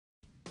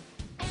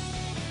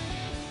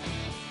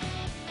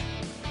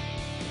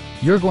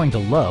You're going to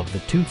love the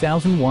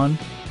 2001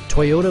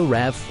 Toyota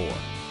RAV4.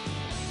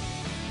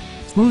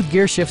 Smooth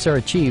gear shifts are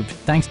achieved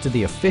thanks to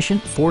the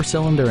efficient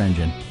 4-cylinder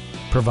engine,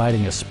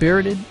 providing a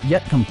spirited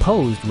yet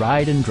composed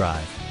ride and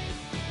drive.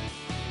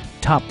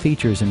 Top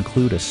features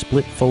include a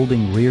split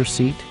folding rear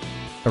seat,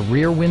 a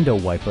rear window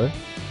wiper,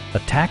 a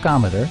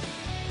tachometer,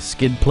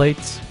 skid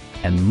plates,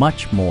 and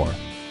much more.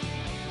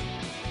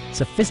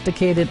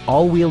 Sophisticated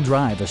all-wheel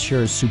drive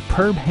assures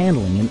superb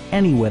handling in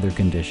any weather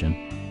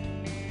condition.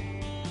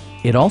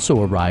 It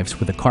also arrives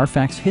with a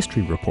Carfax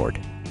history report,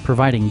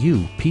 providing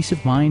you peace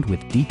of mind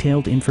with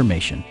detailed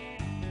information.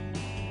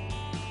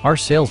 Our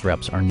sales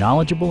reps are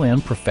knowledgeable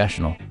and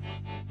professional.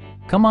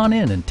 Come on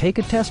in and take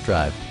a test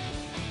drive.